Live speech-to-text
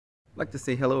Like to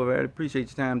say hello, everybody. Appreciate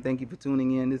your time. Thank you for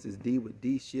tuning in. This is D with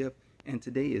D Shift, and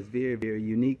today is very, very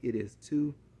unique. It is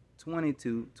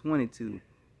 2/22/22.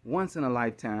 Once in a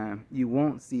lifetime. You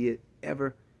won't see it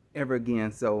ever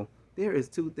again. So there is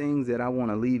two things that I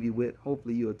want to leave you with.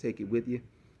 Hopefully you'll take it with you.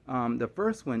 The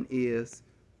first one is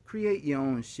create your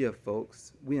own shift,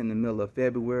 folks. We're in the middle of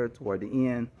February, toward the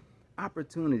end.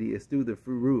 Opportunity is through the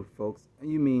roof, folks.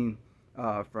 You mean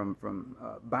from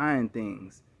buying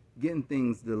things, getting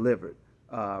things delivered,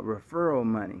 referral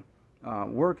money,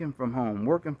 working from home,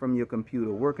 working from your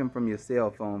computer, working from your cell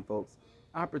phone, folks.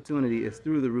 Opportunity is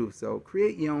through the roof. So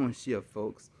create your own shift,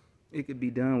 folks. It could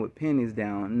be done with pennies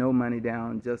down, no money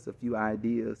down, just a few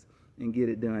ideas, and get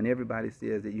it done. Everybody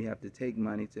says that you have to take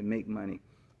money to make money.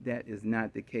 That is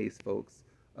not the case, folks.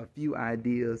 A few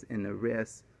ideas and the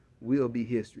rest will be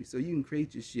history. So you can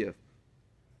create your shift.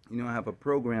 I have a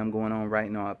program going on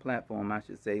right now, a platform, I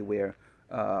should say, where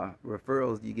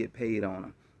referrals, you get paid on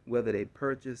them, whether they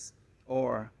purchase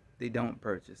or they don't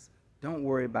purchase. Don't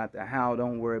worry about the how,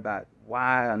 don't worry about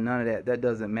why, or none of that. That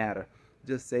doesn't matter.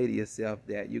 Just say to yourself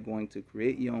that you're going to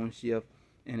create your own shift,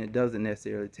 and it doesn't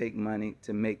necessarily take money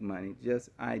to make money. Just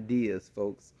ideas,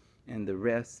 folks, and the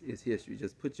rest is history.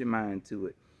 Just put your mind to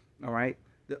it. All right.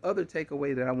 The other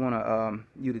takeaway that I want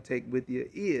you to take with you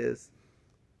is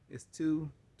it's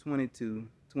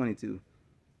 2/22/22.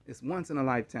 It's once in a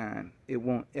lifetime. It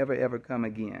won't ever come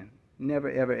again. Never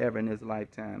ever in this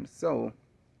lifetime. So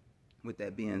with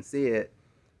that being said,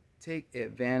 take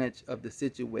advantage of the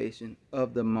situation,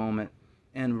 of the moment,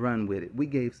 and run with it. We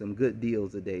gave some good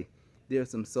deals today.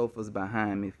 There's some sofas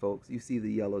behind me, folks. You see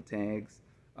the yellow tags.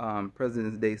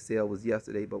 President's Day sale was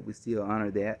yesterday, but we still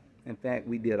honor that. In fact,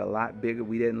 we did a lot bigger.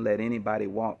 We didn't let anybody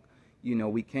walk.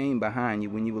 We came behind you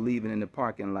when you were leaving in the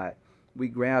parking lot. We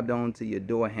grabbed onto your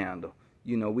door handle.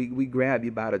 We grabbed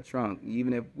you by the trunk.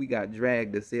 Even if we got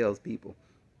dragged as salespeople,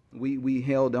 we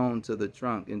held on to the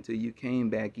trunk until you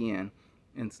came back in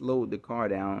and slowed the car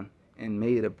down and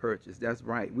made a purchase. That's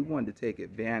right. We wanted to take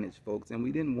advantage, folks, and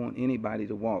we didn't want anybody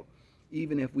to walk.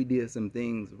 Even if we did some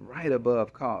things right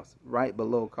above cost, right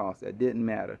below cost, that didn't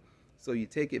matter. So you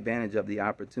take advantage of the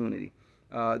opportunity.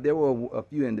 There were a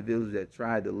few individuals that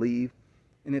tried to leave,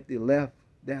 and if they left,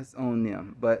 that's on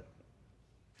them. But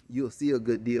you'll see a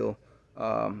good deal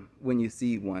when you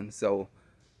see one. So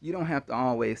you don't have to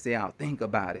always say, I'll think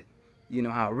about it.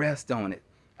 I'll rest on it.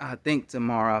 I'll think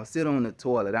tomorrow. I'll sit on the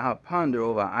toilet. I'll ponder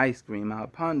over ice cream. I'll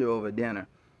ponder over dinner.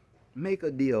 Make a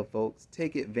deal, folks.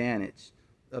 Take advantage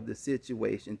of the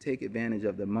situation. Take advantage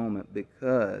of the moment,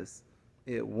 because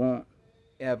it won't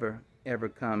ever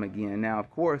come again. Now,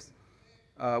 of course,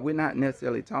 we're not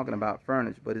necessarily talking about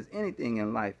furniture, but it's anything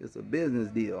in life. It's a business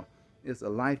deal. It's a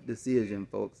life decision,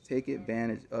 folks. Take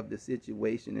advantage of the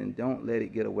situation and don't let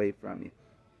it get away from you.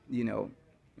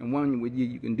 And one way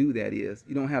you can do that is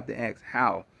you don't have to ask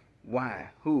how,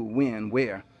 why, who, when,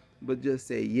 where, but just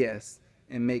say yes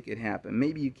and make it happen.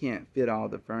 Maybe you can't fit all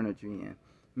the furniture in.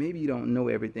 Maybe you don't know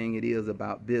everything it is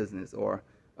about business or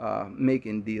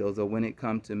making deals, or when it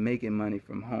comes to making money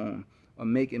from home or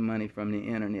making money from the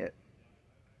internet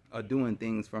or doing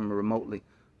things from remotely.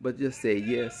 But just say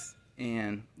yes,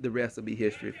 and the rest will be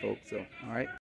history, folks. So, all right.